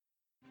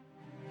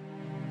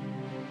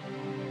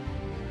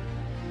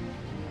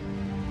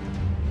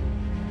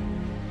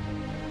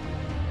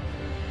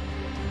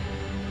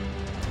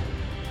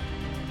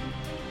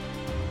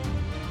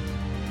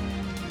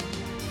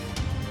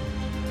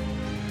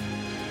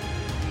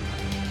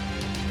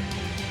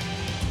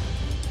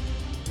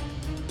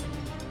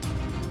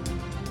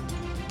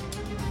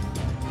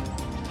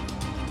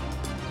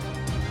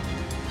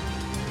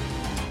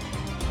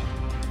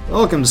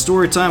Welcome to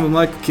Storytime with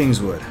Michael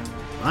Kingswood.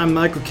 I'm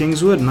Michael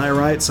Kingswood and I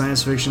write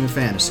science fiction and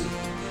fantasy.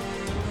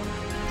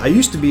 I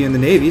used to be in the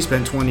Navy,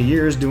 spent 20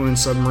 years doing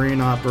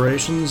submarine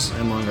operations,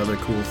 among other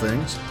cool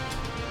things.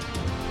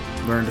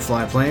 Learned to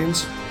fly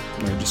planes,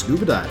 learned to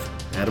scuba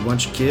dive, had a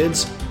bunch of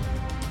kids,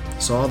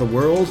 saw the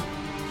world,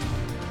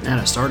 and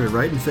I started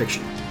writing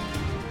fiction.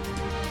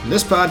 In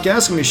this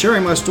podcast, I'm going to be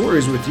sharing my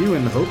stories with you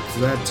in the hope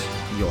that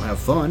you'll have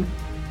fun,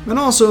 and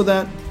also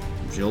that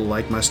you'll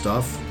like my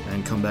stuff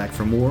and come back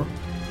for more,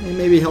 and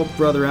maybe help a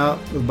brother out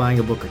with buying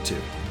a book or two.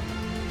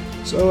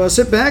 So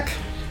sit back,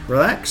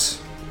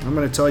 relax, I'm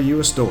going to tell you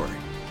a story.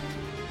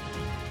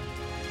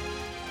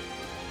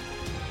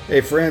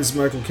 Hey friends,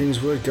 Michael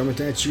Kingswood coming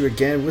at you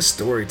again with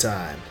story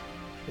time.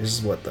 This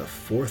is the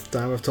fourth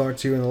time I've talked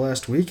to you in the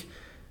last week,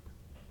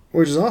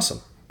 which is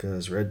awesome,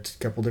 because I read a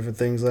couple different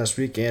things last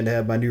week and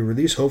had my new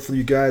release. Hopefully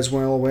you guys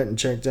went and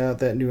checked out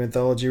that new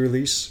anthology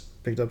release,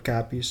 picked up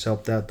copies,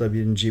 helped out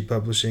W&G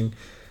Publishing,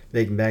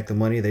 making back the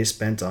money they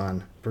spent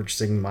on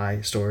purchasing my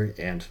story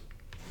and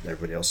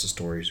everybody else's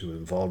stories who were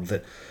involved with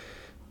it.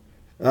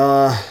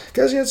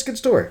 Because, it's a good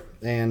story.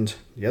 And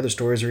the other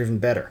stories are even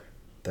better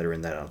that are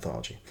in that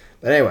anthology.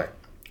 But anyway,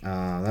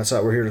 that's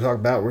what we're here to talk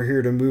about. We're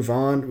here to move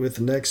on with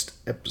the next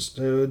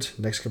episode,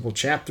 next couple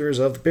chapters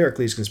of the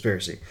Pericles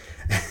Conspiracy.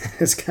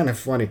 It's kind of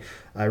funny.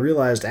 I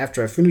realized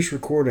after I finished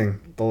recording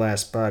the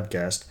last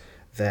podcast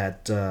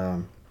that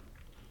I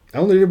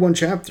only did one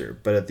chapter,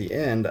 but at the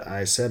end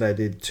I said I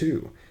did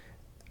two.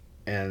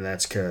 And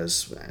that's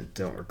because I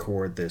don't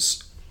record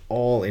this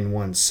all in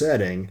one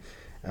setting.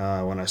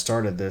 When I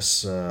started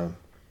this, when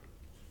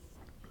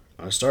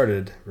I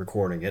started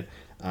recording it,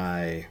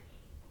 I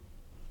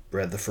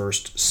read the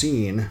first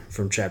scene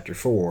from chapter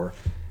 4,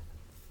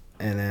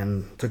 and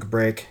then took a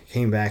break,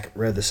 came back,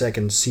 read the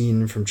second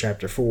scene from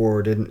chapter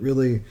 4, didn't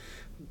really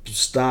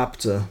stop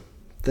to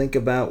think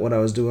about what I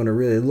was doing or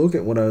really look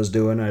at what I was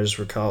doing. I just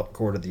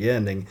recorded the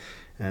ending.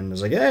 And I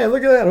was like, hey,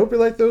 look at that. Hope you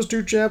like those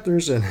two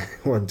chapters. And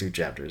it wasn't two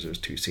chapters. It was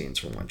two scenes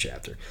from one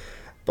chapter.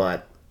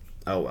 But,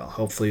 oh well.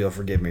 Hopefully you'll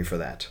forgive me for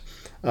that.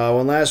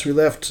 When last we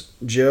left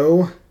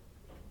Joe,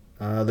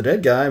 the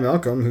dead guy,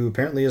 Malcolm, who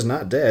apparently is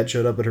not dead,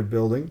 showed up at her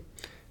building.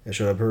 And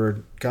showed up at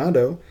her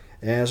condo.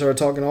 And started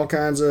talking all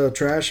kinds of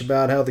trash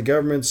about how the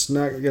government's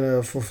not going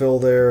to fulfill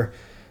their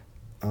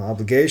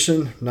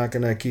obligation. Not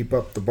going to keep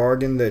up the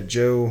bargain that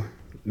Joe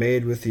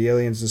made with the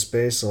aliens in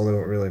space. Although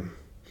it really...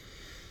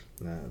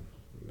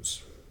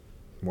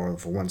 more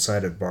of a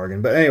one-sided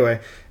bargain. But anyway,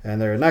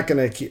 and they're not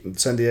going to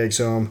send the eggs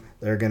home.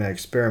 They're going to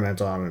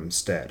experiment on them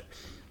instead.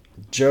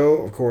 Joe,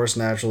 of course,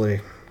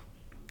 naturally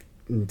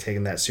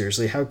taking that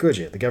seriously. How could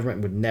you? The government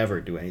would never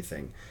do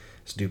anything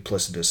as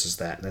duplicitous as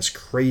that. That's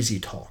crazy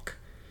talk.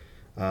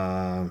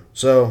 So,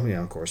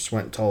 of course,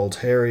 went and told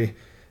Harry,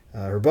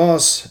 her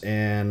boss,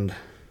 and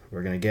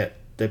we're going to get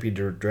Deputy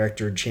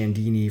Director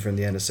Ciandini from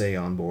the NSA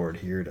on board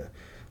here to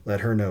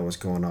let her know what's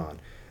going on.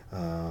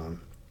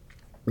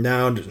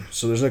 Now,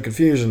 so there's no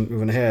confusion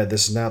moving ahead,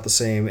 this is not the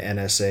same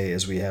NSA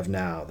as we have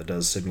now that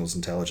does signals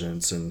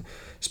intelligence and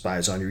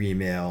spies on your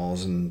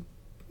emails and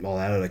all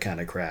that other kind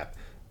of crap.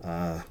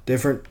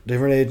 Different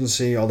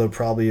agency, although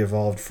probably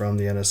evolved from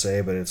the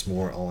NSA, but it's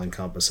more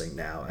all-encompassing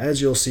now,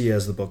 as you'll see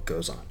as the book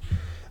goes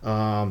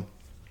on.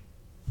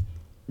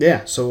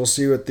 So we'll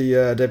see what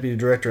the Deputy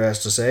Director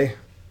has to say.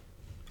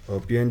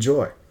 Hope you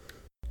enjoy.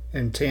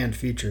 And tanned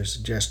features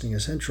suggesting a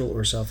Central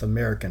or South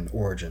American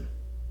origin.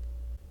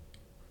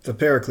 The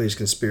Pericles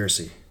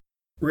Conspiracy.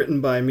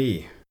 Written by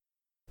me.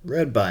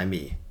 Read by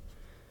me.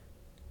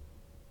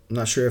 I'm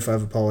not sure if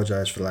I've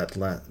apologized for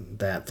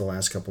that the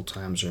last couple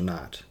times or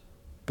not,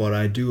 but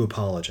I do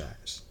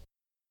apologize.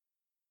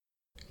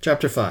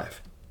 Chapter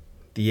 5.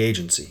 The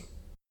Agency.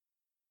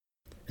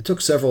 It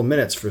took several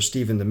minutes for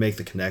Stephen to make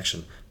the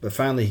connection, but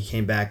finally he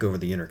came back over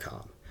the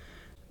intercom.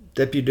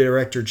 Deputy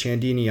Director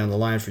Ciandini on the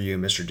line for you,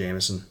 Mr.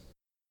 Jameson.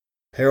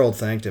 Harold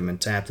thanked him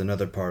and tapped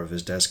another part of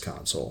his desk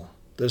console.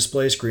 The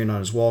display screen on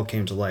his wall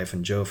came to life,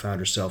 and Joe found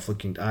herself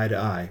looking eye to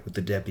eye with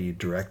the deputy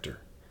director.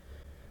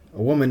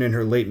 A woman in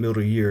her late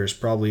middle years,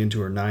 probably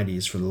into her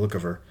 90s from the look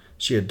of her.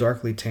 She had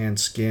darkly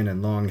tanned skin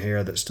and long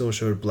hair that still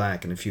showed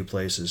black in a few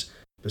places,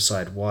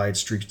 beside wide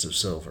streaks of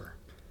silver.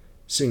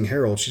 Seeing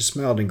Harold, she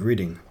smiled in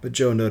greeting, but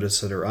Joe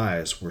noticed that her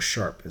eyes were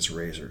sharp as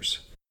razors.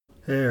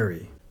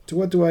 Harry, to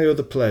what do I owe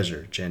the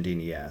pleasure?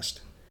 Ciandini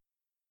asked.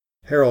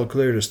 Harold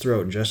cleared his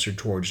throat and gestured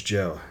towards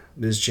Joe.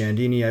 Ms.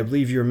 Ciandini, I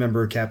believe you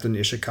remember Captain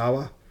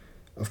Ishikawa?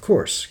 Of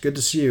course. Good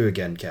to see you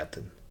again,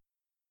 Captain.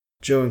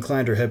 Joe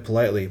inclined her head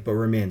politely, but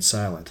remained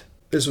silent.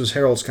 This was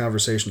Harold's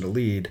conversation to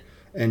lead,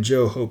 and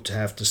Joe hoped to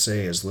have to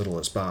say as little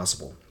as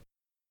possible.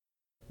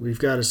 We've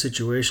got a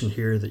situation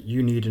here that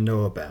you need to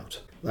know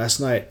about. Last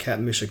night,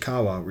 Captain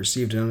Ishikawa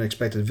received an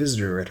unexpected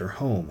visitor at her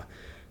home,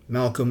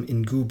 Malcolm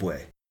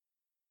Ngubwe.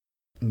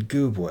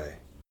 Ngubwe.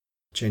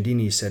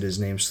 Ciandini said his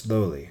name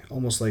slowly,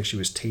 almost like she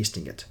was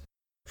tasting it.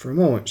 For a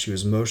moment she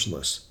was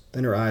motionless,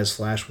 then her eyes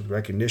flashed with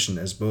recognition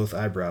as both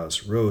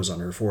eyebrows rose on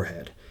her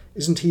forehead.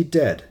 Isn't he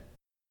dead?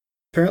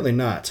 Apparently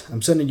not.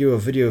 I'm sending you a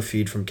video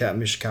feed from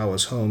Captain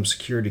Ishikawa's home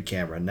security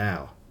camera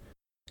now.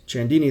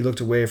 Chandini looked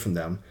away from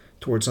them,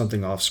 toward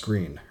something off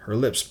screen. Her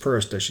lips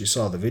pursed as she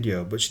saw the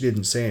video, but she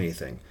didn't say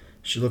anything.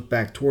 She looked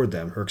back toward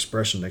them, her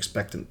expression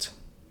expectant.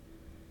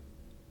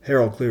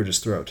 Harold cleared his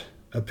throat.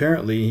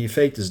 Apparently, he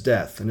faked his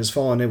death and has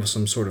fallen in with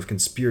some sort of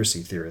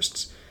conspiracy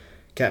theorists.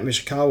 Captain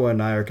Mishikawa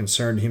and I are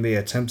concerned he may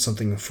attempt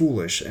something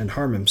foolish and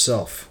harm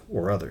himself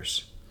or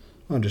others.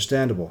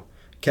 Understandable.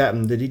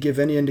 Captain, did he give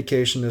any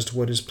indication as to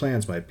what his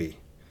plans might be?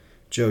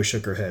 Jo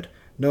shook her head.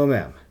 No,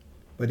 ma'am.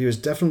 But he was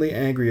definitely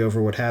angry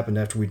over what happened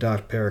after we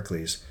docked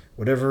Pericles.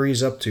 Whatever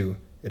he's up to,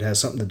 it has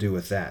something to do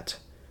with that.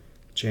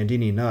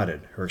 Chandini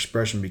nodded, her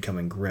expression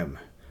becoming grim.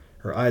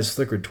 Her eyes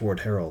flickered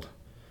toward Harold.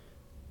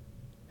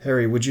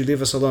 Harry, would you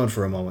leave us alone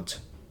for a moment?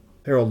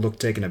 Harold looked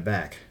taken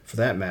aback. For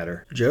that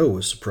matter, Jo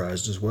was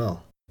surprised as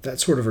well. That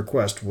sort of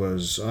request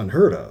was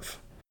unheard of.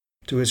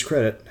 To his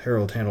credit,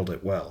 Harold handled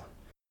it well.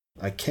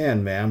 I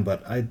can, ma'am,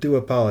 but I do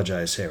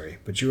apologize, Harry,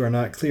 but you are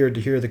not cleared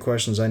to hear the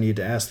questions I need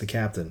to ask the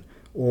captain,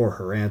 or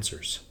her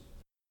answers.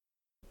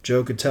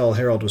 Jo could tell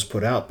Harold was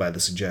put out by the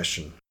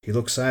suggestion. He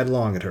looked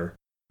sidelong at her,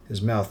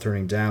 his mouth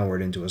turning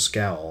downward into a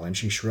scowl, and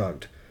she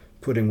shrugged,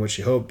 putting what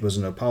she hoped was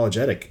an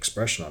apologetic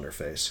expression on her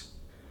face.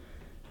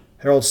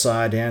 Harold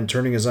sighed, and,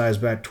 turning his eyes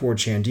back toward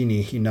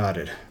Chandini, he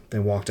nodded,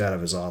 then walked out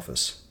of his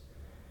office.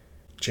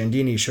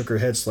 Chandini shook her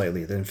head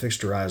slightly, then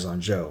fixed her eyes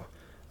on Jo.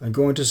 I'm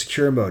going to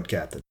secure mode,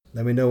 Captain.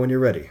 Let me know when you're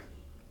ready.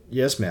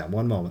 Yes, ma'am,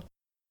 one moment.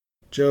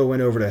 Jo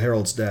went over to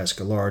Harold's desk,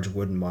 a large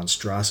wooden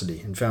monstrosity,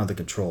 and found the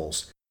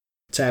controls.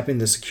 Tapping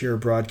the secure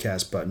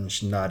broadcast button,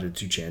 she nodded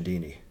to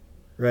Chandini.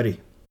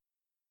 Ready.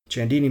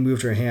 Chandini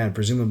moved her hand,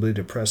 presumably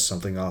to press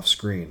something off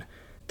screen.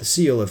 The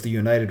seal of the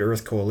United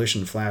Earth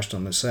Coalition flashed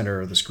on the center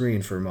of the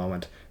screen for a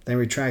moment, then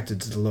retracted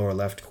to the lower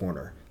left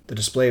corner. The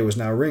display was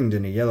now ringed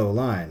in a yellow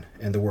line,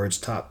 and the words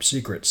Top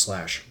Secret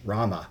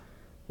 /Rama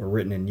were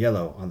written in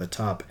yellow on the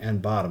top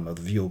and bottom of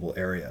the viewable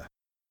area.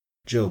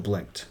 Jo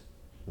blinked.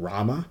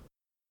 Rama?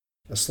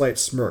 A slight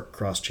smirk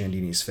crossed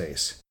Chandini's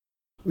face.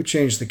 We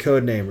changed the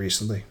code name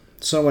recently.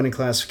 Someone in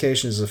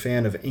classification is a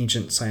fan of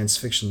ancient science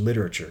fiction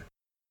literature.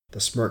 The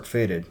smirk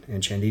faded,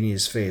 and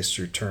Chandini's face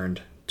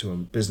returned to a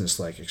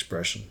businesslike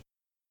expression.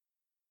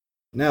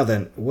 Now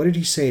then, what did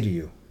he say to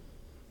you?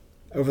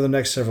 Over the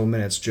next several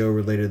minutes, Jo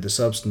related the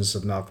substance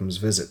of Malcolm's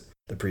visit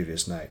the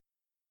previous night.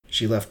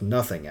 She left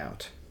nothing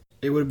out.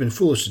 It would have been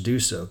foolish to do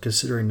so,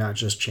 considering not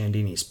just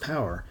Chandini's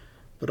power,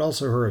 but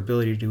also her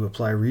ability to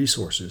apply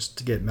resources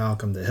to get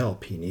Malcolm the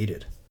help he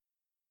needed.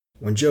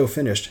 When Jo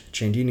finished,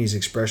 Chandini's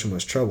expression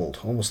was troubled,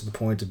 almost to the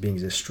point of being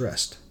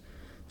distressed.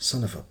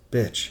 Son of a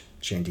bitch,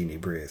 Chandini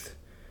breathed.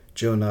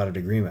 Jo nodded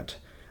agreement.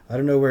 I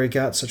don't know where he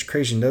got such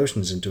crazy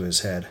notions into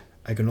his head.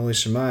 I can only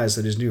surmise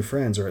that his new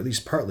friends are at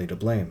least partly to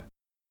blame.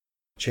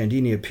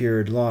 Chandini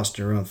appeared lost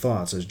in her own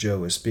thoughts as Jo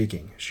was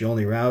speaking. She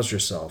only roused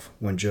herself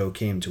when Jo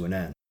came to an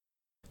end.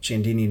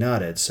 Chandini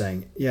nodded,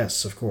 saying,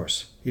 Yes, of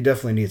course. He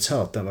definitely needs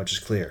help, that much is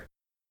clear.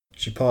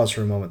 She paused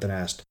for a moment, then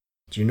asked,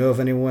 Do you know of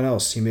anyone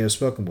else he may have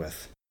spoken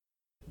with?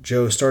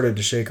 Jo started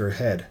to shake her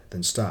head,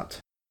 then stopped.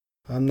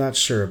 I'm not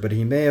sure, but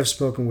he may have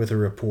spoken with a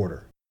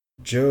reporter.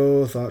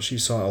 Jo thought she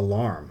saw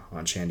alarm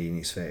on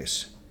Chandini's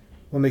face.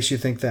 What makes you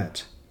think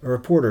that? A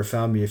reporter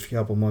found me a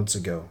couple months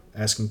ago,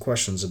 asking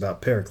questions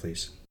about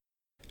Pericles.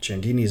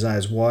 Chandini's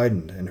eyes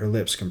widened and her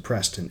lips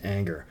compressed in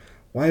anger.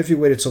 Why have you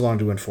waited so long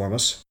to inform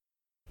us?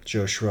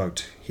 Jo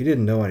shrugged. He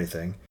didn't know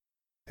anything.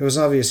 It was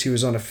obvious he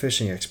was on a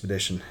fishing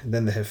expedition, and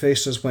then the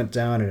Hephaestus went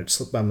down and it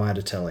slipped my mind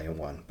to tell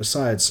anyone.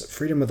 Besides,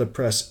 freedom of the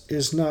press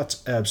is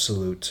not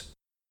absolute.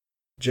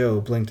 Jo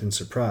blinked in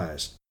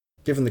surprise.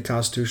 Given the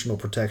constitutional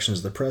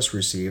protections the press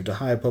received, a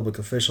high public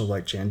official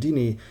like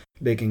Chandini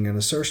making an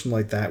assertion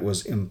like that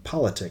was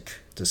impolitic,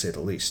 to say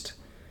the least.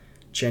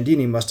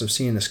 Chandini must have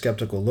seen the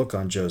skeptical look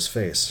on Jo's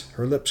face.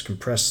 Her lips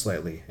compressed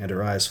slightly, and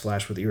her eyes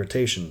flashed with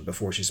irritation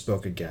before she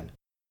spoke again.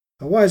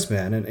 A wise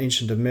man in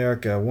ancient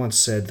America once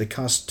said, The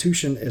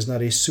Constitution is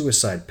not a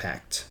suicide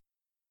pact.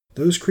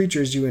 Those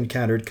creatures you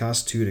encountered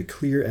constitute a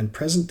clear and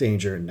present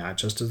danger not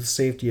just to the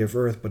safety of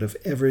Earth, but of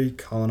every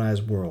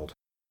colonized world.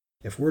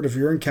 If word of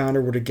your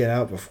encounter were to get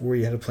out before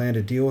you had a plan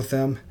to deal with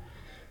them...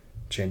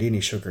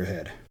 Chandini shook her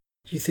head.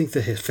 Do you think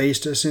the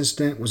Hephaestus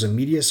incident was a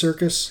media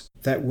circus?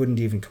 That wouldn't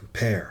even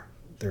compare.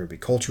 There would be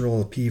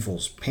cultural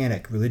upheavals,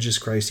 panic, religious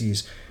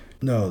crises.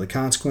 No, the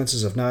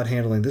consequences of not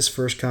handling this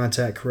first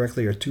contact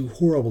correctly are too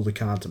horrible to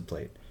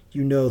contemplate.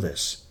 You know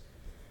this.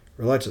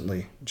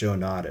 Reluctantly, Jo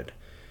nodded.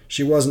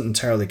 She wasn't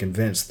entirely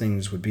convinced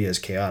things would be as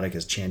chaotic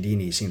as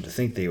Chandini seemed to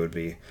think they would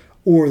be,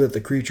 or that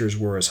the creatures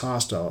were as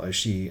hostile as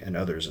she and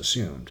others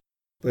assumed.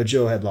 But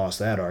Jo had lost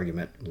that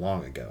argument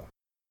long ago.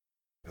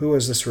 Who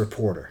is this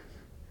reporter?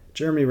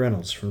 Jeremy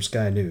Reynolds from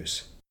Sky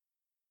News.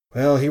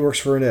 Well, he works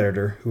for an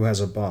editor who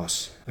has a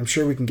boss. I'm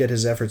sure we can get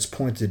his efforts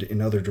pointed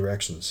in other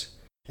directions.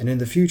 And in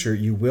the future,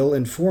 you will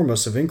inform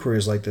us of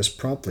inquiries like this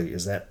promptly.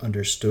 Is that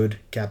understood,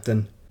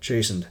 Captain?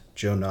 Chastened,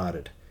 Jo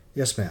nodded.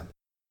 Yes, ma'am.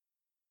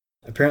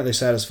 Apparently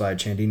satisfied,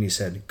 Chandini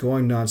said,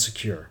 Going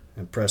non-secure,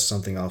 and pressed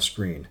something off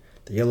screen.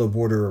 The yellow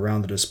border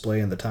around the display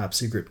and the top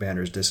secret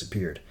banners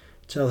disappeared.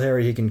 Tell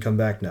Harry he can come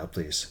back now,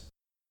 please.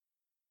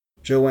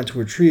 Joe went to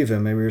retrieve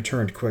him and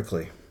returned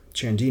quickly.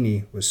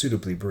 Ciandini was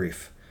suitably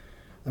brief.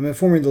 I'm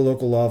informing the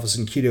local office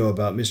in Quito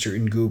about Mr.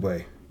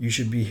 Ngubwe. You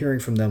should be hearing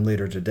from them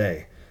later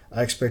today.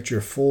 I expect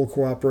your full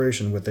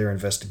cooperation with their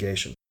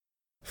investigation.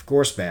 Of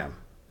course, ma'am,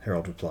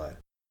 Harold replied.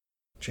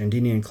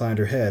 Ciandini inclined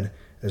her head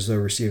as though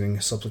receiving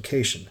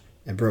supplication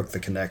and broke the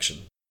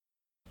connection.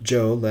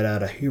 Joe let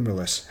out a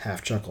humorless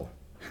half-chuckle.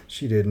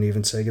 She didn't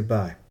even say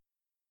goodbye.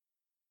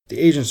 The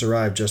agents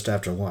arrived just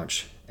after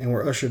lunch and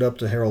were ushered up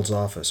to Harold's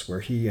office, where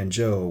he and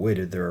Joe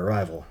awaited their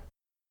arrival.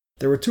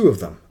 There were two of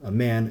them, a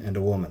man and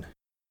a woman.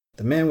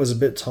 The man was a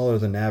bit taller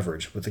than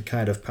average, with the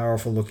kind of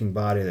powerful-looking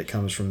body that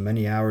comes from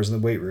many hours in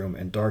the weight room,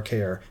 and dark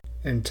hair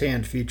and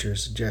tanned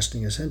features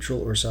suggesting a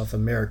Central or South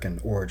American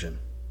origin.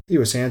 He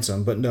was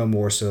handsome, but no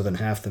more so than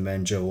half the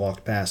men Joe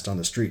walked past on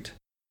the street.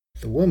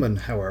 The woman,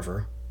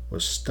 however,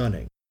 was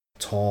stunning.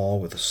 Tall,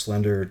 with a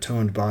slender,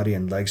 toned body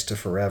and legs to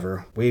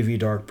forever, wavy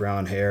dark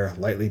brown hair,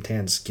 lightly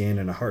tanned skin,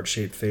 and a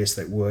heart-shaped face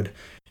that would,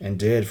 and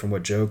did, from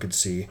what Joe could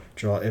see,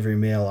 draw every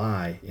male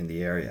eye in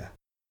the area.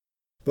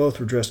 Both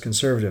were dressed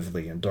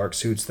conservatively in dark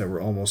suits that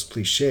were almost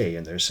cliché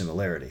in their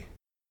similarity.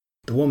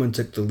 The woman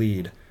took the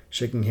lead,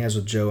 shaking hands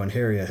with Joe and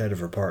Harry ahead of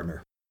her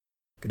partner.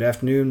 Good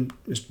afternoon,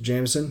 Mr.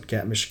 Jameson,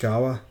 Captain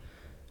Ishikawa.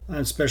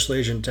 I'm Special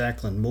Agent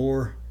Declan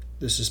Moore.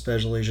 This is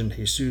Special Agent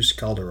Jesus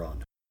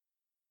Calderon.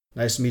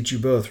 Nice to meet you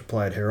both,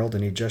 replied Harold,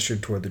 and he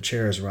gestured toward the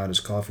chairs around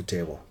his coffee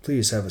table.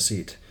 Please have a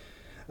seat.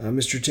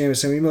 Mr.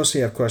 Jameson, we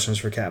mostly have questions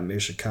for Captain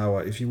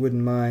Ishikawa. If you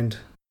wouldn't mind...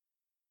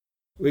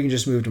 We can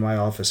just move to my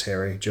office,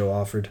 Harry, Joe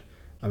offered.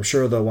 I'm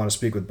sure they'll want to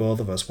speak with both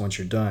of us once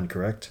you're done,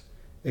 correct?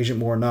 Agent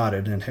Moore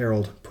nodded, and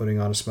Harold, putting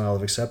on a smile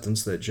of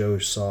acceptance that Joe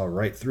saw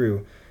right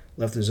through,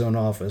 left his own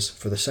office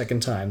for the second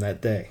time that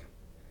day.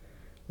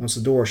 Once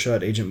the door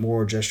shut, Agent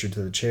Moore gestured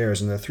to the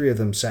chairs, and the three of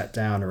them sat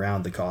down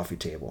around the coffee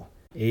table.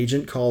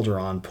 Agent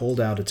Calderon pulled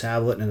out a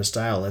tablet and a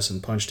stylus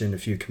and punched in a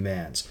few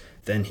commands.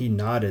 Then he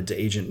nodded to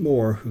Agent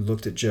Moore, who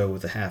looked at Joe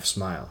with a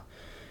half-smile.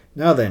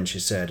 Now then, she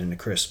said in a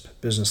crisp,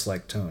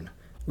 business-like tone,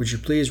 would you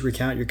please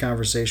recount your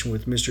conversation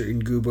with Mr.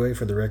 Ngubwe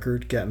for the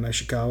record, Captain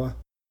Ishikawa?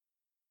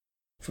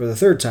 For the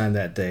third time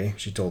that day,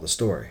 she told the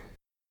story.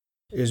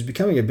 It was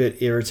becoming a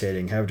bit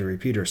irritating having to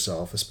repeat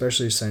herself,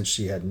 especially since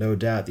she had no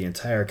doubt the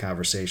entire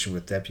conversation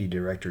with Deputy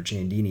Director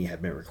Ciandini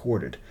had been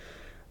recorded.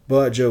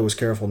 But Joe was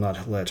careful not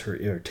to let her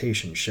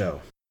irritation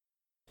show.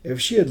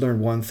 If she had learned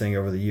one thing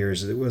over the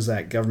years, it was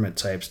that government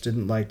types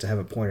didn't like to have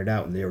it pointed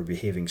out when they were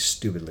behaving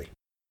stupidly.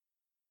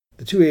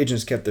 The two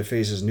agents kept their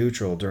faces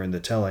neutral during the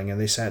telling, and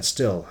they sat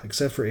still,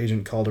 except for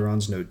Agent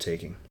Calderon's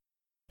note-taking.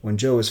 When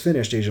Joe was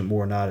finished, Agent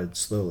Moore nodded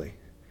slowly.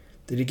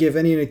 Did he give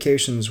any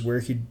indications where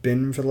he'd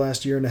been for the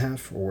last year and a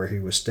half, or where he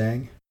was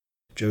staying?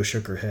 Joe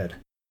shook her head.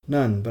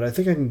 None, but I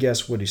think I can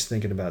guess what he's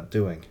thinking about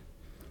doing.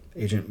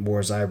 Agent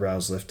Moore's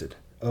eyebrows lifted.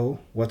 Oh,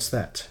 what's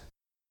that?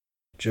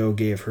 Joe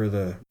gave her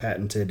the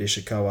patented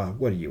Ishikawa,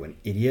 what are you, an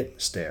idiot,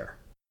 stare.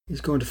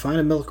 He's going to find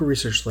a medical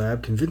research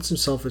lab, convince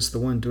himself it's the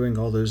one doing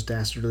all those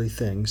dastardly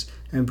things,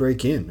 and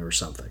break in or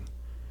something.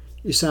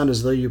 You sound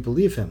as though you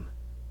believe him.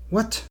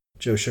 What?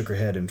 Joe shook her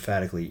head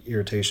emphatically,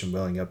 irritation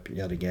welling up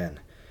yet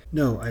again.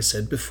 No, I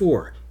said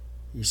before.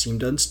 He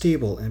seemed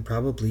unstable and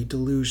probably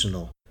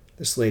delusional.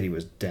 This lady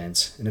was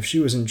dense, and if she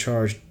was in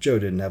charge, Joe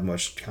didn't have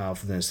much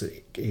confidence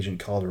that Agent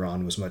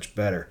Calderon was much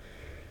better.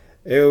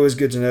 It was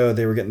good to know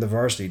they were getting the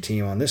varsity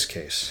team on this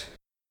case.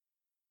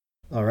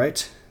 All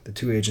right. The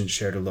two agents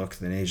shared a look,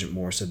 then Agent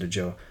Moore said to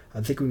Joe,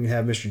 I think we can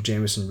have Mr.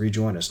 Jameson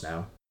rejoin us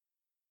now.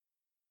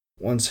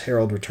 Once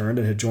Harold returned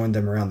and had joined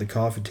them around the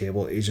coffee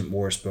table, Agent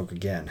Moore spoke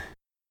again.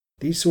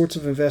 These sorts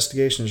of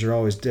investigations are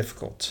always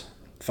difficult.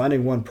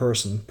 Finding one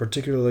person,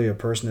 particularly a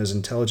person as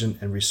intelligent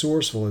and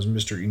resourceful as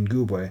Mr.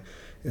 Ngubwe,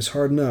 is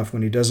hard enough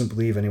when he doesn't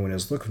believe anyone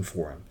is looking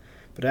for him.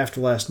 But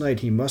after last night,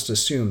 he must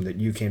assume that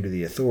you came to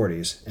the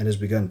authorities and has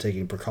begun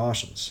taking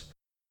precautions.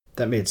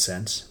 That made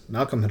sense.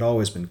 Malcolm had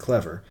always been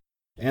clever,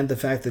 and the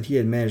fact that he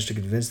had managed to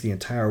convince the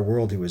entire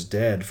world he was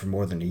dead for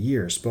more than a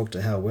year spoke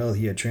to how well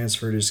he had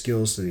transferred his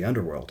skills to the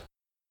underworld.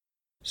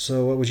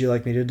 So what would you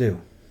like me to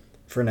do?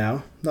 For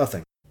now,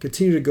 nothing.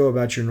 Continue to go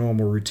about your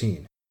normal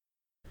routine.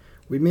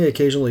 We may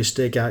occasionally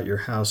stake out your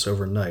house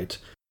overnight,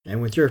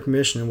 and with your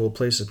permission we'll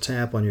place a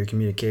tap on your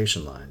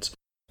communication lines.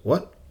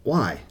 What?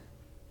 Why?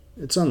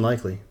 It's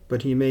unlikely,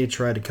 but he may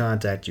try to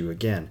contact you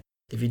again.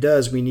 If he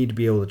does, we need to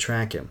be able to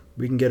track him.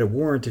 We can get a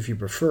warrant if you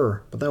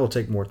prefer, but that will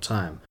take more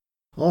time.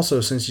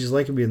 Also, since he's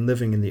likely been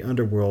living in the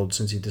underworld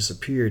since he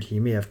disappeared, he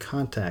may have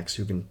contacts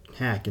who can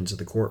hack into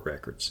the court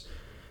records.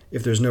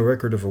 If there's no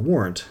record of a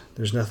warrant,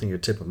 there's nothing to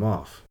tip him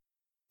off.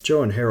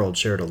 Joe and Harold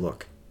shared a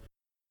look.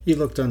 He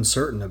looked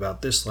uncertain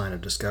about this line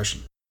of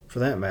discussion. For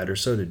that matter,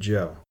 so did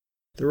Joe.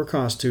 There were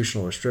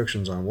constitutional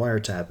restrictions on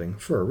wiretapping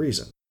for a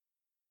reason.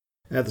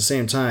 At the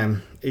same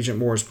time, Agent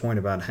Moore's point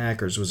about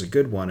hackers was a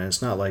good one, and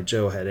it's not like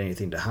Joe had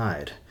anything to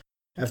hide.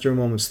 After a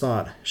moment's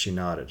thought, she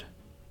nodded.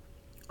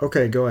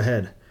 Okay, go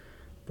ahead.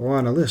 But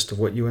on a list of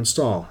what you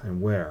install and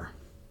where.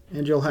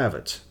 And you'll have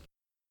it.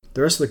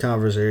 The rest of the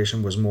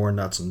conversation was more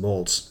nuts and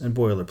bolts and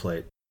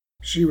boilerplate.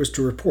 She was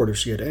to report if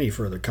she had any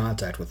further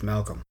contact with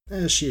Malcolm,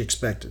 as she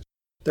expected.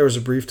 There was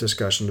a brief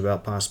discussion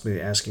about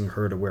possibly asking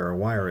her to wear a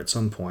wire at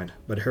some point,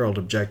 but Harold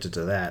objected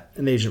to that,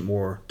 and Agent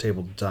Moore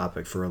tabled the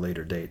topic for a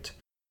later date.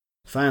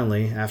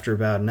 Finally, after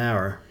about an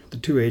hour, the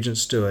two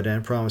agents stood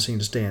and, promising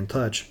to stay in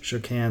touch,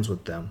 shook hands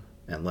with them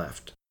and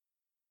left.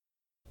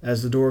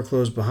 As the door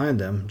closed behind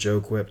them, Joe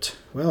quipped,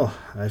 "Well,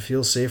 I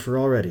feel safer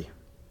already."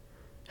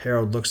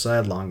 Harold looked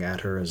sidelong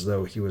at her as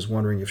though he was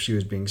wondering if she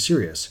was being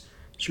serious.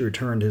 She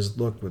returned his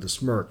look with a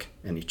smirk,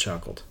 and he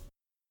chuckled.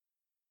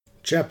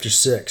 Chapter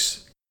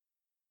 6.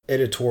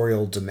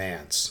 Editorial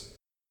Demands.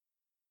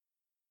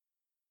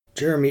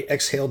 Jeremy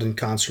exhaled in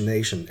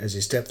consternation as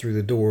he stepped through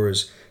the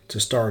doors to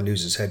Star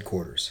News'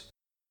 headquarters.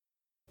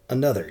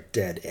 Another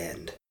dead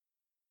end.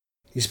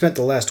 He spent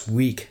the last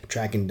week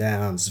tracking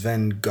down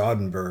Sven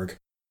Gothenburg,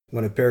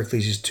 one of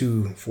Pericles'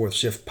 two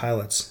fourth-shift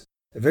pilots,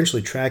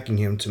 eventually tracking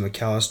him to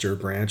McAllister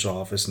branch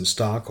office in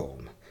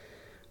Stockholm.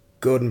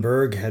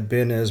 Gothenburg had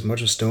been as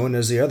much a stone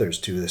as the others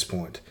to this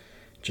point.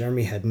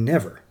 Jeremy had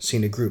never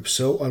seen a group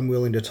so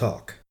unwilling to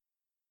talk.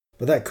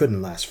 But that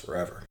couldn't last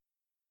forever.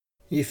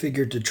 He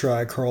figured to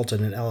try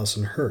Carlton and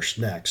Allison Hirsch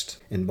next,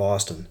 in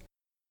Boston.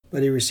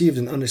 But he received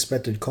an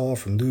unexpected call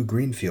from Lou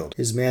Greenfield,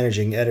 his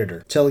managing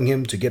editor, telling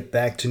him to get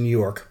back to New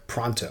York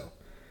pronto.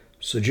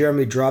 So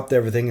Jeremy dropped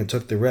everything and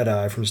took the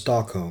red-eye from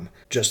Stockholm,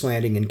 just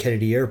landing in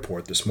Kennedy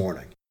Airport this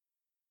morning.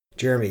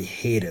 Jeremy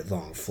hated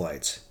long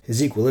flights.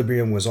 His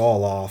equilibrium was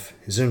all off,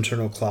 his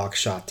internal clock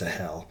shot to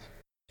hell.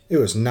 It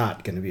was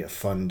not going to be a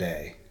fun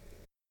day.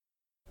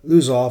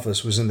 Lou's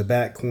office was in the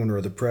back corner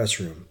of the press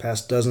room,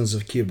 past dozens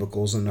of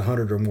cubicles and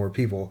 100 or more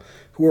people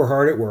who were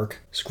hard at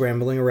work,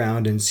 scrambling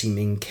around in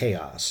seeming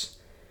chaos.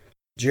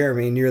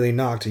 Jeremy nearly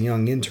knocked a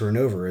young intern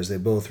over as they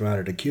both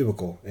rounded a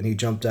cubicle, and he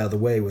jumped out of the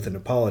way with an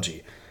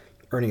apology,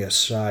 earning a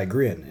shy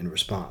grin in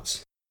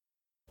response.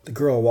 The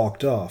girl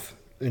walked off,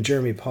 and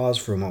Jeremy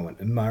paused for a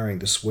moment, admiring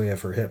the sway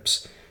of her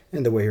hips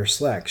and the way her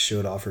slacks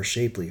showed off her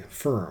shapely,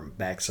 firm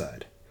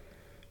backside.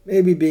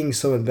 Maybe being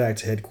summoned back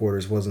to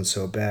headquarters wasn't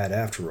so bad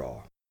after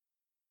all.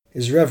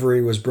 His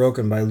reverie was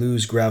broken by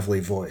Lou's gravelly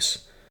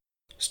voice.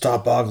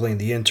 "Stop ogling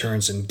the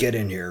interns and get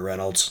in here,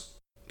 Reynolds."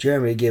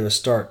 Jeremy gave a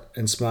start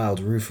and smiled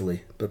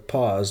ruefully, but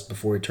paused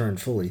before he turned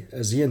fully,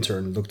 as the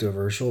intern looked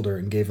over her shoulder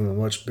and gave him a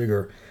much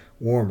bigger,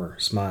 warmer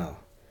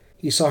smile.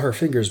 He saw her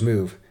fingers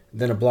move,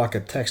 then a block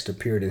of text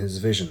appeared in his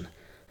vision.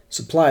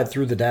 Supplied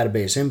through the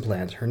database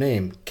implant, her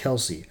name,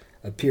 Kelsey,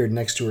 appeared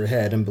next to her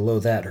head, and below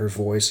that her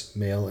voice,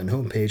 mail, and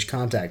homepage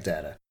contact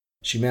data.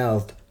 She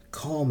mouthed,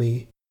 "Call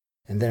me,"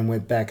 and then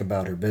went back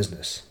about her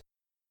business.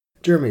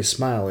 Jeremy's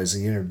smile as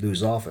he entered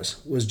Lou's office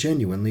was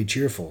genuinely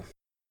cheerful.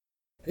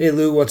 "Hey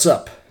Lou, what's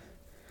up?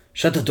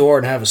 Shut the door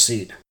and have a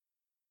seat."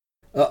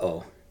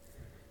 Uh-oh.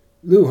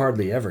 Lou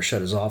hardly ever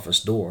shut his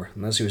office door,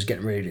 unless he was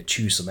getting ready to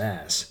chew some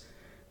ass.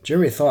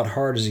 Jeremy thought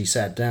hard as he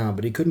sat down,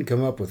 but he couldn't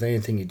come up with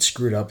anything he'd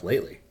screwed up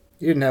lately.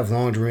 He didn't have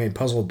long to remain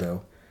puzzled,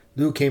 though.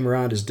 Lou came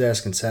around his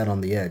desk and sat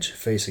on the edge,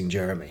 facing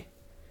Jeremy.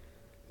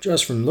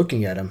 Just from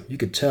looking at him, you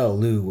could tell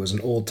Lou was an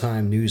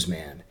old-time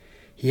newsman.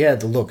 He had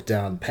the look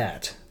down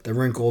pat, the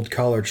wrinkled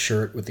collared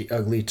shirt with the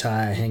ugly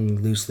tie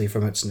hanging loosely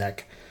from its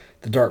neck,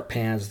 the dark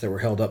pants that were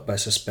held up by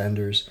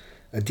suspenders,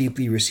 a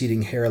deeply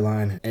receding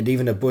hairline, and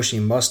even a bushy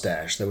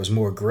mustache that was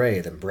more gray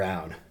than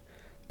brown.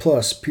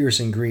 Plus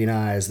piercing green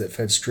eyes that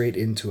fed straight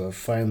into a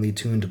finely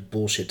tuned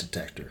bullshit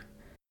detector.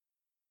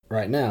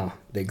 Right now,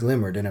 they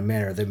glimmered in a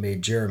manner that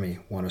made Jeremy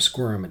want to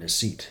squirm in his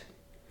seat.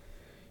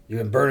 "You've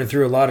been burning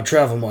through a lot of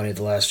travel money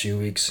the last few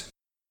weeks."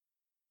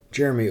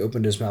 Jeremy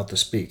opened his mouth to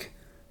speak.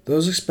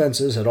 Those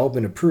expenses had all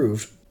been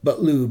approved,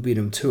 but Lou beat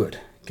him to it,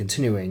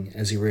 continuing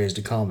as he raised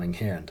a calming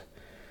hand.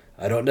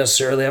 "I don't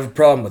necessarily have a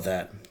problem with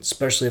that,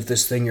 especially if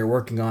this thing you're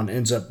working on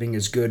ends up being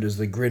as good as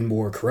the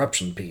Grinmore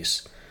corruption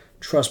piece.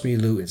 Trust me,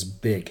 Lou, it's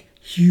big.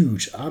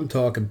 Huge. I'm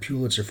talking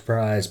Pulitzer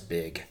Prize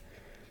big."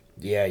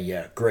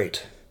 Yeah,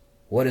 great.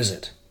 What is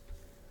it?"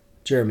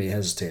 Jeremy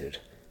hesitated.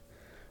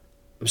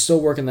 "I'm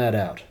still working that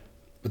out,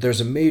 but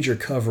there's a major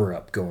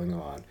cover-up going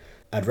on.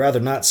 I'd rather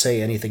not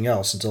say anything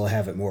else until I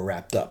have it more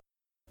wrapped up."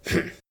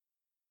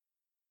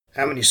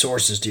 "How many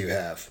sources do you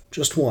have?"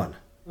 "Just one.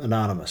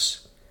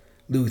 Anonymous."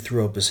 Lou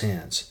threw up his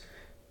hands.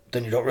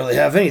 "Then you don't really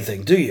have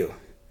anything, do you?"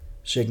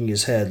 Shaking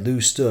his head, Lou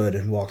stood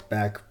and walked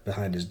back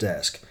behind his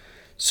desk.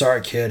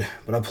 "Sorry, kid,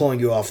 but I'm pulling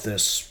you off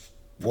this,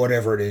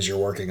 whatever it is you're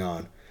working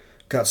on.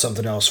 Got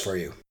something else for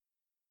you."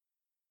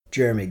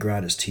 Jeremy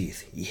ground his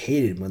teeth. He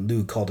hated when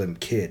Lou called him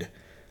kid,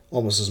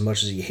 almost as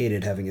much as he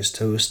hated having his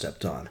toes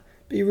stepped on.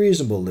 "Be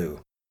reasonable,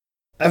 Lou."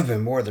 "I've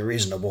been more than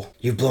reasonable.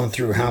 You've blown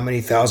through how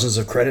many thousands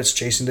of credits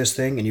chasing this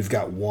thing, and you've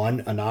got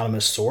one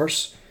anonymous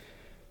source?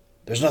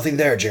 There's nothing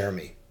there,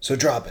 Jeremy, so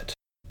drop it."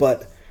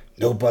 "But..."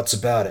 "No buts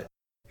about it.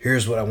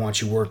 Here's what I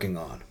want you working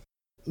on."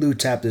 Lou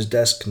tapped his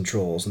desk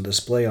controls, and the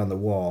display on the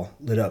wall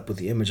lit up with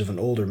the image of an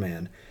older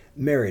man,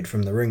 married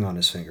from the ring on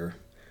his finger,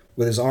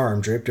 with his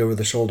arm draped over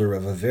the shoulder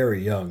of a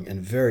very young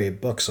and very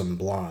buxom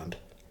blonde.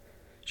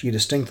 She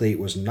distinctly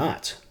was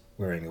not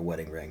wearing a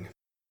wedding ring.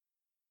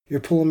 You're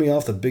pulling me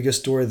off the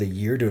biggest story of the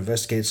year to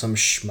investigate some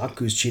schmuck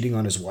who's cheating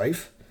on his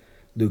wife?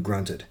 Lou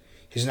grunted.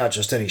 He's not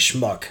just any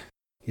schmuck.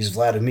 He's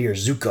Vladimir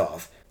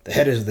Zhukov, the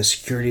head of the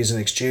Securities and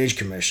Exchange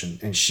Commission,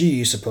 and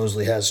she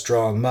supposedly has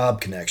strong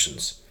mob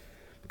connections.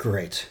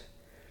 Great.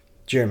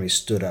 Jeremy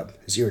stood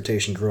up, his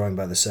irritation growing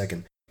by the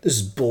second. This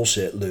is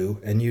bullshit,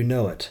 Lou, and you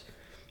know it.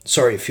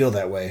 Sorry you feel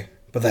that way,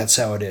 but that's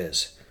how it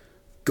is.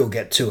 Go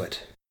get to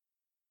it.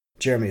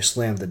 Jeremy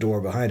slammed the door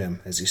behind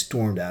him as he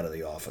stormed out of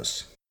the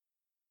office.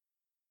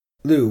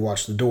 Lou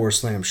watched the door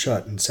slam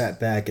shut and sat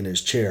back in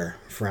his chair,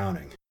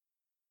 frowning.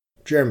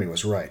 Jeremy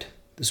was right.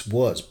 This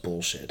was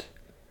bullshit.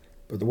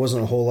 But there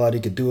wasn't a whole lot he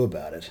could do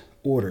about it.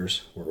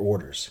 Orders were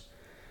orders.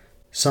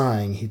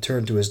 Sighing, he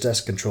turned to his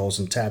desk controls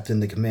and tapped in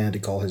the command to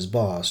call his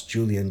boss,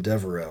 Julian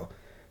Devereaux,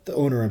 the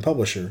owner and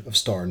publisher of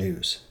Star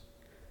News.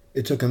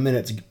 It took a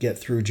minute to get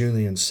through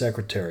Julian's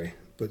secretary,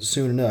 but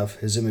soon enough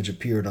his image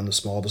appeared on the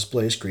small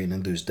display screen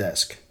in Lou's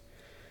desk.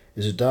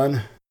 Is it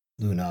done?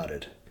 Lou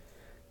nodded.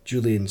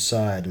 Julian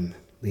sighed and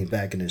leaned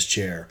back in his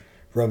chair,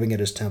 rubbing at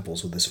his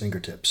temples with his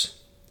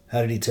fingertips.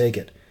 How did he take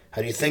it?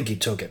 How do you think he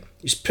took it?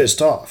 He's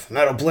pissed off, and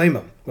I don't blame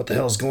him. What the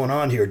hell's going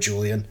on here,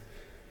 Julian?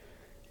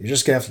 You're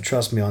just gonna have to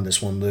trust me on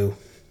this one, Lou.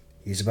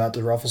 He's about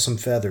to ruffle some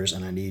feathers,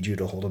 and I need you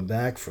to hold him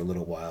back for a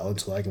little while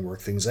until I can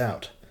work things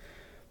out.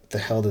 What the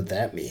hell did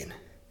that mean?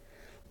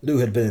 Lou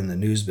had been in the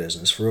news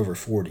business for over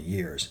 40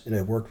 years, and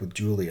had worked with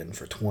Julian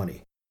for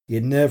 20. He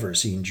had never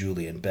seen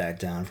Julian back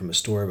down from a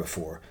story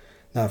before,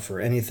 not for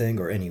anything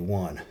or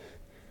anyone.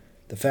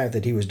 The fact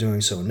that he was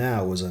doing so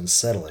now was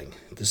unsettling,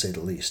 to say the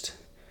least.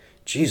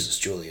 Jesus,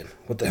 Julian,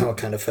 what the hell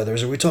kind of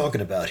feathers are we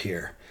talking about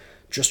here?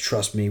 Just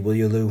trust me, will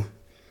you, Lou?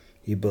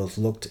 He both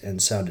looked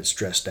and sounded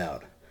stressed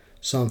out.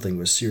 Something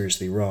was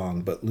seriously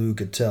wrong, but Lou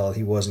could tell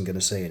he wasn't going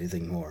to say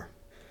anything more.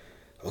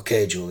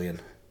 Okay,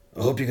 Julian.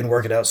 I hope you can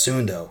work it out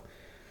soon, though.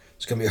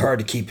 It's going to be hard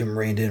to keep him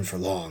reined in for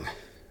long.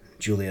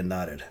 Julian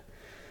nodded.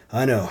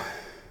 I know.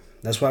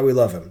 That's why we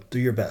love him. Do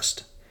your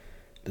best.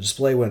 The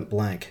display went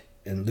blank,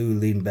 and Lou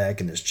leaned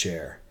back in his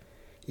chair.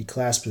 He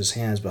clasped his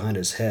hands behind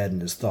his head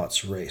and his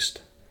thoughts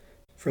raced.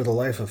 For the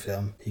life of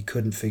him, he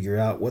couldn't figure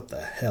out what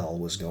the hell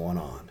was going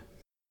on.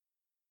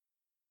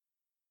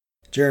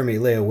 Jeremy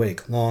lay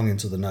awake long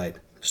into the night,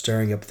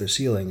 staring up at the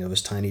ceiling of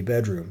his tiny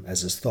bedroom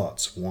as his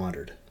thoughts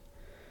wandered.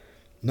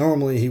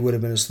 Normally he would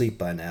have been asleep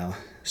by now,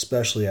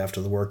 especially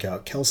after the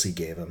workout Kelsey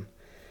gave him.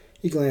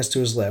 He glanced to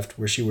his left,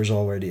 where she was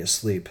already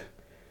asleep,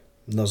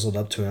 nuzzled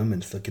up to him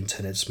with a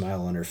contented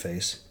smile on her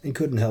face, and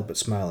couldn't help but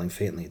smiling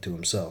faintly to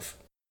himself.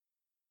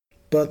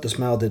 But the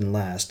smile didn't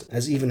last,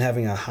 as even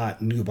having a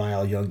hot,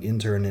 nubile young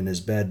intern in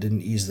his bed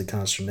didn't ease the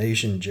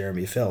consternation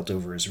Jeremy felt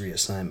over his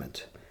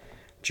reassignment.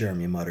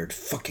 Jeremy muttered,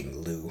 "Fucking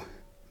Lou,"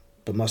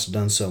 but must have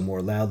done so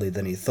more loudly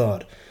than he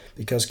thought,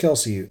 because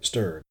Kelsey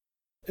stirred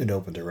and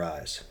opened her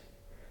eyes.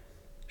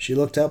 She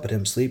looked up at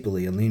him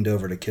sleepily and leaned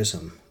over to kiss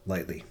him,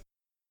 lightly.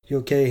 "You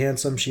okay,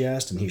 handsome?" she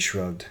asked, and he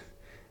shrugged.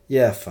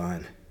 "Yeah,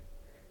 fine."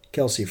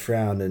 Kelsey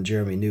frowned, and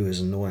Jeremy knew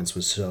his annoyance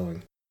was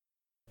showing.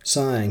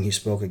 Sighing, he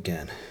spoke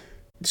again.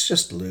 "It's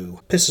just Lou.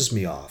 Pisses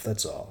me off,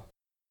 that's all."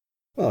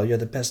 "Well, you're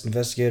the best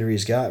investigator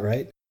he's got,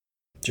 right?"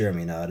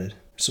 Jeremy nodded.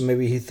 "So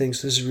maybe he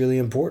thinks this is really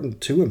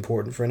important, too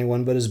important for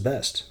anyone but his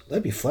best.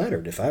 I'd be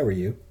flattered if I were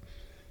you."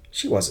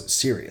 She wasn't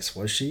serious,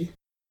 was she?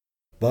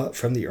 But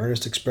from the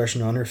earnest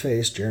expression on her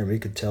face, Jeremy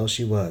could tell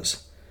she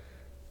was.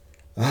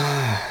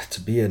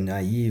 To be a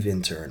naive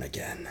intern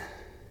again.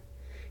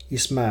 He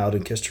smiled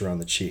and kissed her on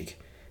the cheek.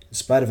 In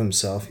spite of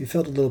himself, he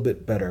felt a little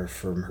bit better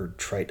from her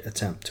trite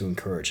attempt to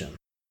encourage him.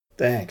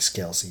 "Thanks,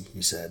 Kelsey,"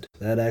 he said.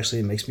 "That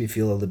actually makes me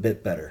feel a little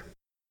bit better."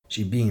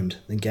 She beamed,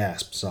 then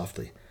gasped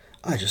softly.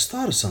 "I just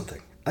thought of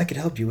something. I could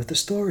help you with the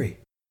story."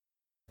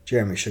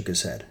 Jeremy shook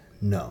his head.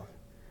 "No."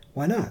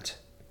 "Why not?"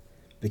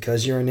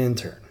 "Because you're an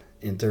intern.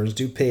 Interns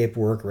do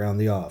paperwork around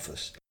the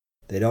office.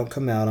 They don't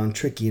come out on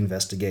tricky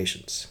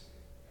investigations."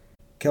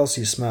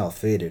 Kelsey's smile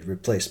faded,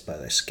 replaced by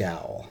a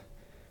scowl.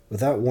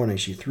 Without warning,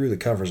 she threw the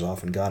covers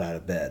off and got out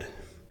of bed.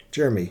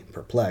 Jeremy,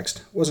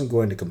 perplexed, wasn't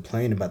going to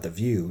complain about the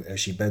view as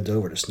she bent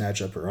over to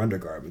snatch up her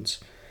undergarments.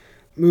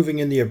 Moving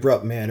in the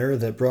abrupt manner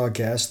that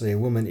broadcasts that a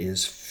woman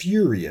is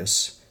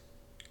furious,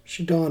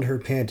 she donned her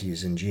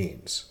panties and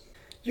jeans.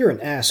 "You're an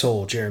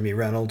asshole, Jeremy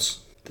Reynolds."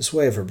 The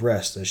sway of her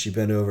breast as she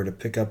bent over to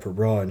pick up her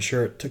bra and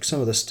shirt took some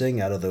of the sting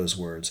out of those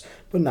words,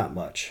 but not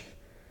much.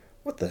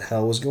 What the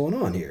hell was going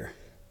on here?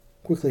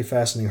 Quickly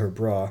fastening her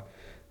bra,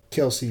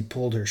 Kelsey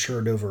pulled her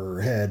shirt over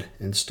her head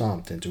and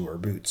stomped into her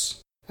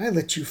boots. "I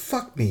let you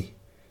fuck me.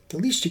 The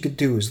least you could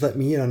do is let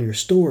me in on your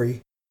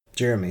story."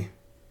 Jeremy,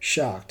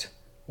 shocked,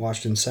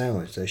 watched in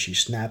silence as she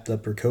snapped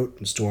up her coat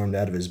and stormed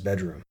out of his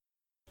bedroom.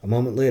 A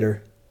moment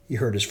later, he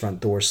heard his front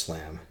door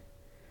slam.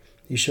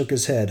 He shook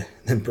his head,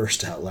 then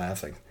burst out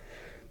laughing.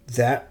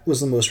 That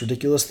was the most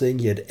ridiculous thing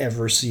he had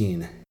ever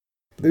seen.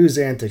 Lou's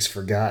antics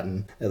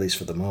forgotten, at least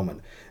for the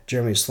moment,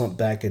 Jeremy slumped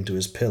back into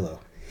his pillow.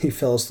 He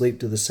fell asleep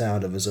to the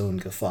sound of his own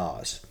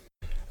guffaws.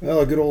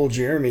 Well, good old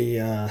Jeremy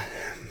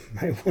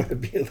might want to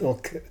be a little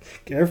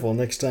careful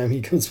next time he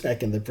goes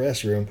back in the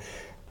press room.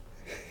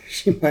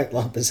 she might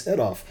lop his head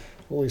off.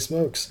 Holy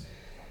smokes.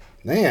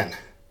 Man,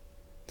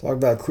 talk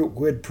about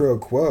quid pro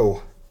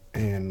quo.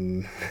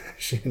 And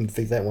she didn't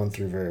think that one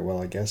through very well,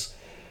 I guess.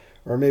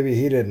 Or maybe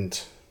he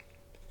didn't.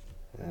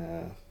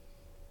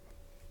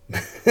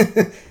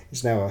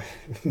 He's now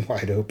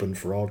wide open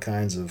for all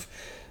kinds of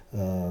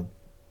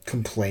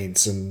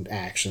complaints and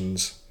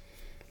actions.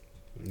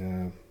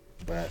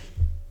 But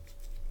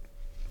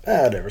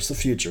whatever, it's the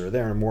future.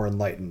 They're in a more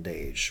enlightened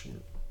age.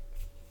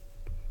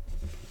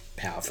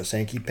 Half a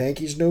hanky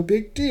panky's no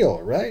big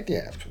deal, right?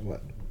 Yeah,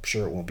 well,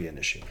 sure it won't be an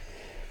issue.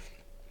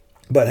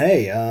 But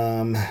hey,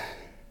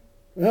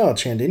 well,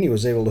 Ciandini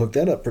was able to hook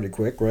that up pretty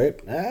quick, right?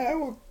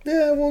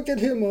 We'll get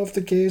him off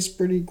the case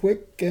pretty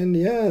quick, and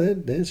yeah,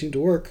 that seemed to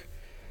work.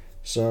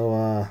 So,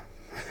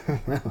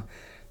 well,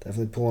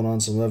 definitely pulling on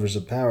some levers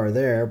of power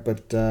there,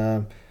 but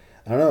I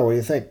don't know, what do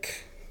you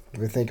think? What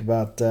do you think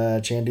about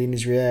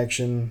Ciandini's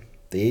reaction,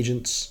 the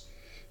agents?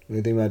 What do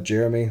you think about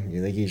Jeremy?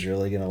 You think he's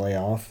really going to lay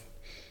off?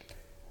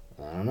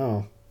 I don't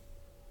know.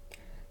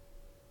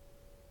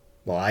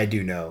 Well, I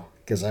do know,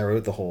 because I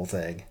wrote the whole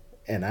thing.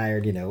 And I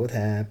already know what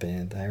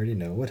happened.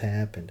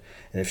 And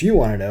if you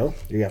want to know,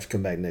 you have to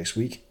come back next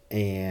week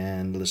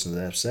and listen to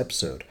this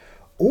episode.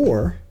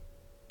 Or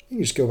you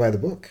can just go buy the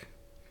book.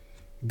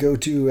 Go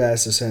to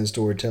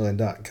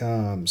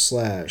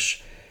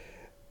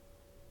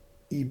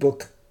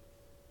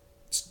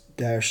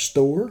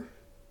ssnstorytelling.com/ebook-store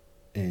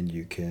and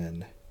you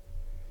can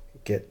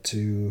get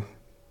to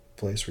a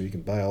place where you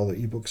can buy all the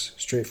ebooks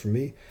straight from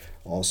me.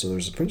 Also,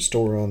 there's a print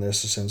store on the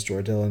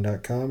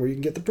ssnstorytelling.com where you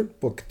can get the print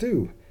book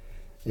too.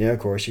 Yeah, of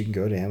course, you can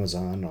go to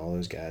Amazon and all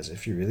those guys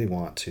if you really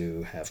want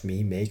to have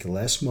me make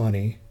less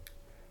money.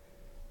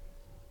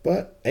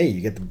 But, hey, you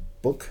get the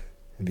book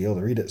and be able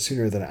to read it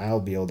sooner than I'll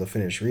be able to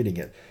finish reading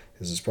it,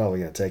 because it's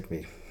probably going to take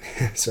me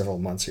several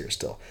months here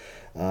still.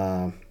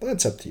 But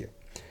that's up to you.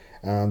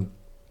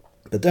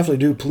 But definitely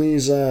do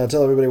please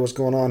tell everybody what's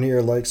going on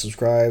here. Like,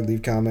 subscribe,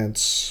 leave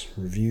comments,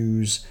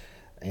 reviews,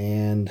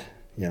 and,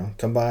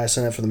 come by,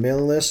 sign up for the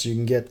mailing list. You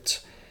can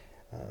get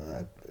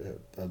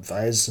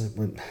advice,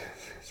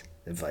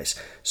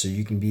 so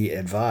you can be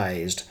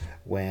advised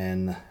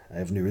when I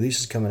have new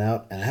releases coming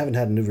out. And I haven't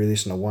had a new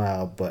release in a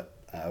while, but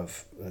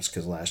that's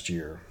because last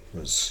year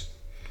was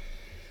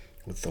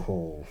with the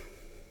whole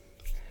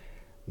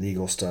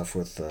legal stuff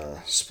with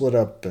Split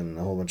Up and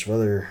a whole bunch of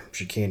other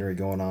chicanery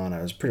going on.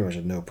 I was pretty much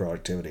at no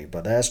productivity,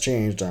 but that's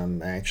changed. I'm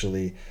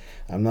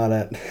not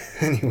at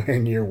anywhere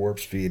near warp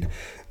speed,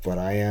 but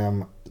I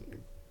am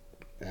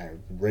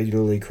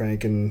regularly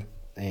cranking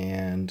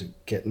and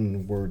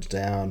getting words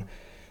down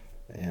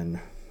and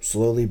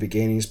slowly but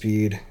gaining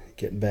speed,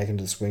 getting back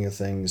into the swing of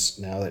things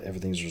now that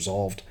everything's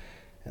resolved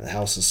and the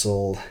house is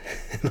sold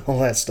and all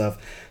that stuff.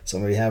 So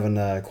I'm going to be having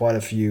quite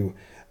a few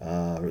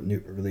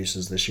new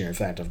releases this year. In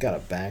fact, I've got a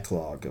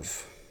backlog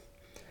of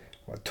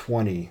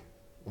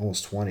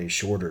almost 20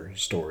 shorter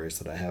stories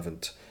that I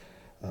haven't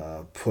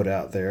put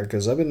out there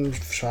because I've been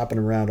shopping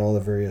around all the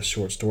various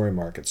short story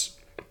markets.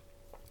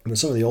 But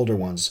some of the older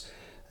ones,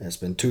 it's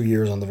been 2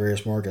 years on the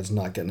various markets,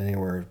 not getting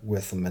anywhere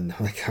with them, and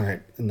like, all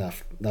right,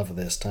 enough of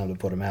this, time to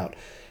put them out.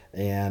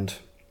 And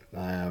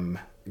I'm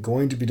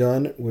going to be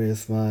done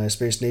with my first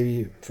Space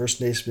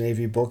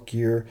Navy book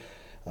here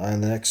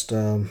in the next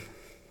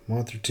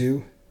month or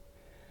two,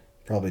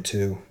 probably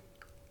 2,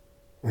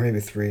 or maybe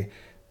 3.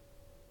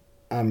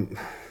 I'm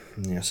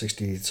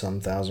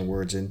 60-some thousand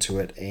words into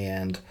it,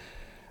 and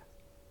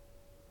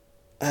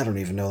I don't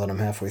even know that I'm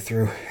halfway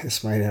through.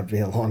 This might end up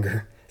being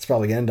longer. It's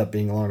probably going to end up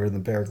being longer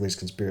than Pericles'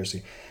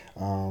 Conspiracy,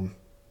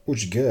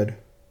 which is good.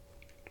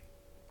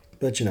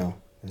 But,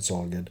 it's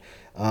all good.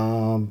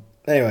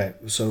 Anyway,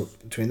 so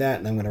between that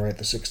and I'm going to write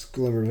the 6th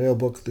Glimmer Veil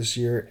book this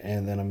year,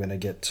 and then I'm going to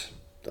get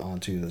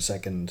onto the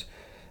 2nd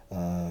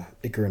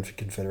Icaran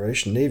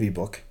Confederation Navy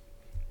book,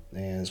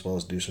 as well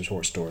as do some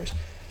short stories.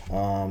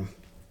 But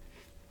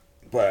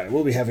I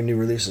will be having new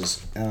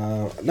releases.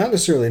 Not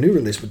necessarily a new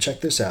release, but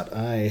check this out.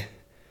 I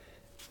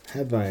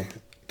had my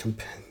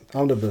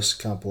omnibus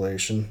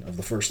compilation of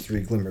the first 3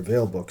 Glimmer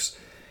Veil books,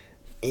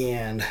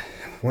 and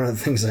one of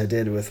the things I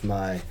did with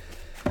my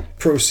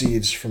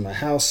proceeds from my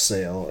house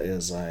sale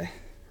is I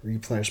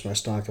replenished my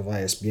stock of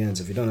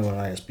ISBNs. If you don't know what an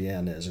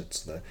ISBN is,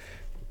 it's the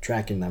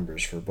tracking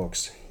numbers for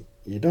books.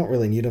 You don't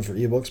really need them for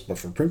ebooks, but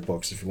for print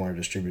books, if you want to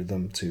distribute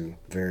them to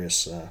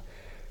various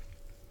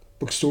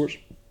bookstores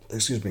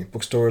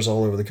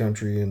all over the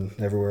country and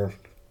everywhere,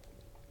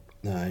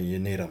 you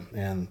need them.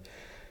 And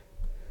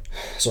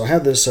so I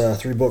had this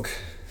 3-book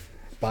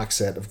box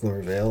set of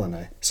Glimmer Veil, and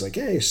it's like,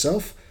 hey,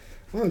 self,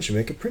 why don't you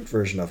make a print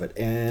version of it?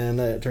 And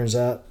it turns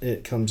out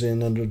it comes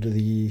in under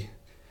the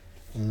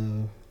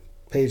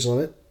page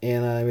limit,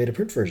 and I made a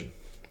print version.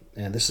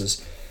 And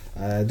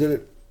I did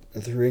it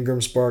through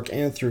Ingram Spark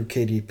and through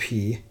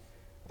KDP,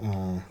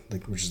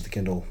 which is the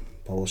Kindle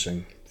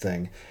publishing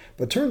thing.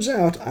 But turns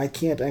out I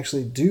can't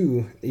actually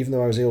even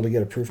though I was able to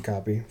get a proof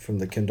copy from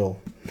the Kindle,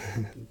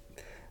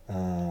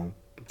 from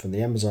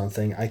the Amazon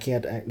thing,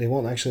 they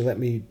won't actually let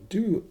me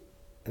do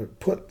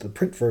put the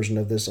print version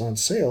of this on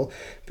sale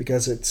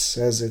because it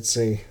says it's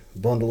a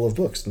bundle of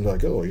books. And they're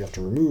like, oh, you have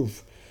to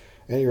remove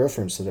any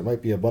reference that it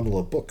might be a bundle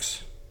of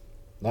books,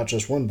 not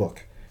just one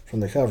book, from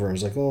the cover. And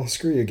it's like, well,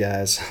 screw you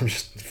guys. I'm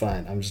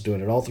just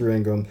doing it all through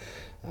Ingram.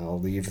 I'll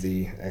leave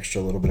the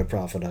extra little bit of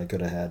profit I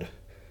could have had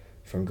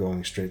from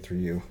going straight through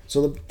you.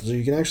 So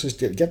you can actually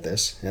get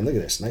this, and look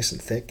at this, nice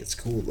and thick. It's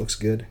cool. It looks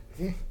good.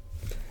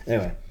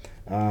 Anyway,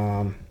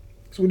 so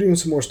we're doing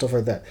some more stuff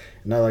like that.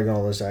 And now that I got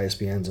all those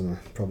ISBNs, I'm gonna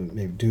probably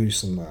maybe do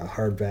some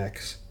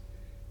hardbacks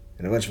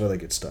and a bunch of other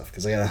good stuff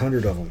because I got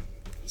 100 of them.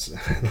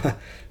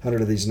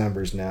 100 of these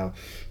numbers now.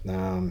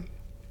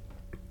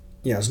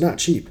 It's not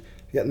cheap.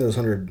 Getting those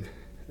 100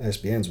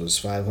 ISBNs was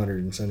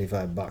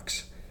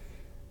 $575.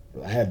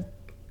 I had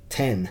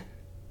 10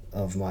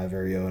 of my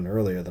very own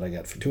earlier that I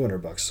got for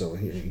 $200. So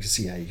you can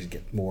see how you can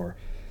get more.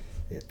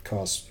 It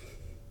costs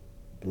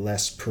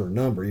less per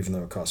number, even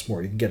though it costs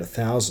more. You can get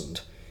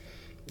 1,000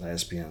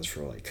 ISBNs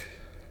for like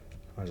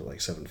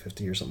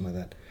 $750 or something like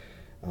that.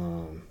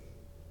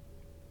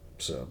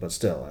 But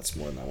still, that's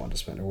more than I wanted to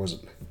spend. Or was it?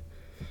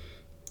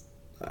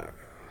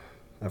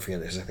 I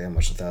forget exactly how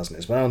much 1,000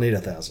 is, but I don't need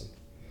 1,000.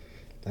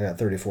 I got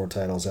 34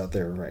 titles out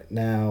there right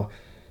now.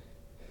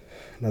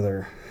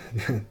 Another,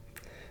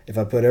 if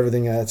I put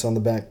everything that's on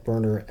the back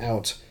burner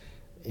out,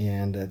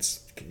 and it's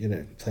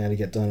plan to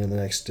get done in the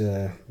next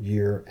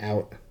year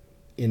out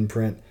in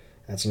print,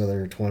 that's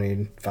another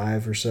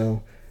 25 or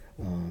so.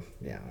 I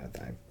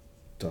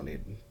don't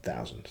need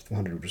 1,000.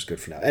 100 was good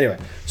for now. Anyway,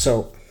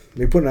 so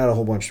we're putting out a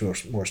whole bunch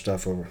more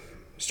stuff over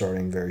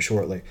starting very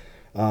shortly.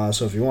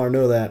 So if you want to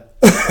know that,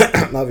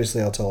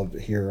 obviously I'll tell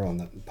it here on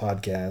the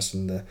podcast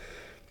and the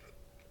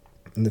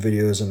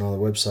videos and on the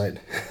website,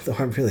 though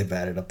I'm really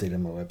bad at updating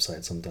my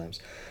website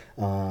sometimes.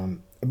 But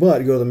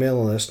go to the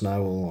mailing list, and I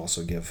will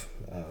also give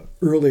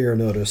earlier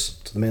notice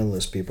to the mailing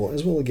list people,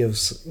 as well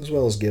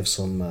as give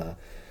some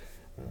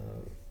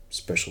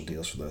special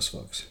deals for those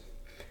folks.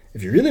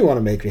 If you really want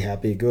to make me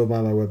happy, go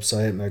by my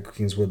website,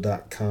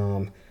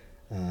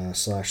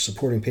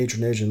 michaelkingswood.com/supporting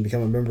patronage and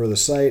become a member of the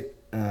site.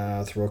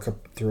 Throw a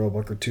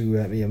buck or two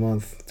at me a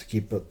month to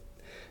keep it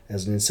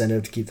as an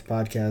incentive to keep the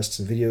podcasts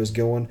and videos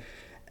going.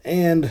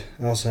 And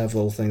I also have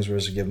little things where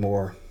as you give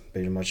more,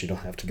 pretty much you don't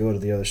have to go to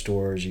the other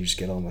stores. You just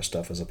get all my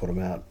stuff as I put them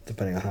out,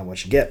 depending on how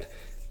much you get.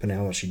 Depending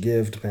on how much you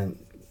give,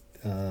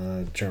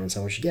 determines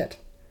how much you get.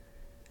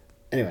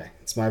 Anyway,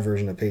 it's my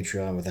version of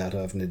Patreon without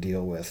having to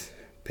deal with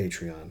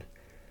Patreon,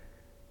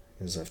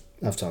 because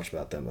I've talked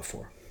about them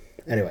before.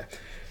 Anyway,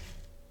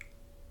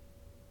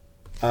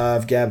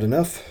 I've gabbed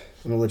enough.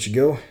 I'm going to let you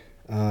go.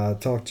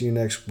 Talk to you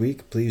next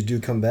week. Please do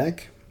come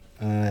back.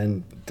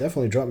 And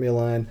definitely drop me a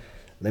line.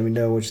 Let me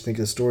know what you think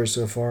of the story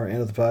so far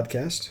and of the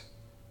podcast.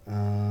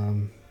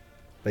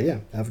 But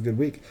yeah, have a good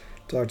week.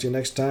 Talk to you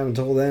next time.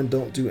 Until then,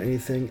 don't do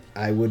anything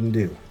I wouldn't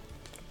do.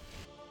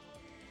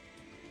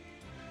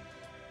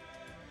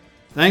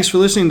 Thanks for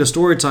listening to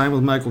Storytime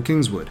with Michael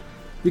Kingswood.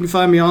 You can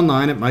find me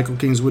online at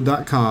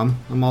michaelkingswood.com.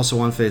 I'm also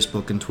on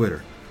Facebook and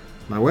Twitter.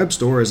 My web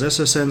store is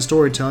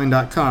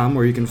ssnstorytelling.com,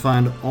 where you can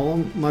find all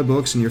my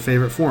books in your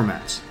favorite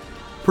formats.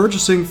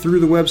 Purchasing through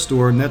the web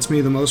store nets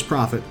me the most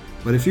profit,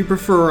 but if you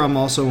prefer, I'm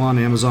also on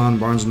Amazon,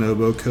 Barnes &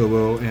 Noble,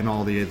 Kobo, and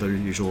all the other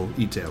usual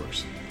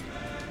e-tailers.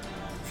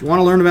 If you want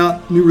to learn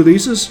about new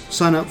releases,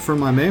 sign up for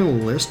my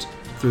mailing list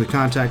through the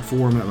contact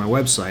form at my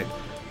website.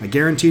 I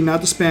guarantee not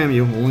to spam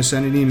you, only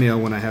send an email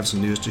when I have some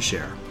news to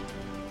share.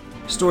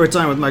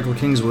 Storytime with Michael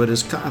Kingswood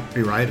is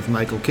copyright of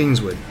Michael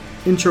Kingswood.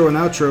 Intro and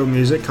outro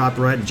music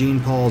copyright Gene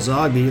Paul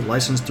Zogby,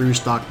 licensed through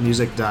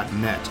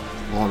stockmusic.net.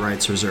 All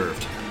rights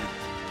reserved.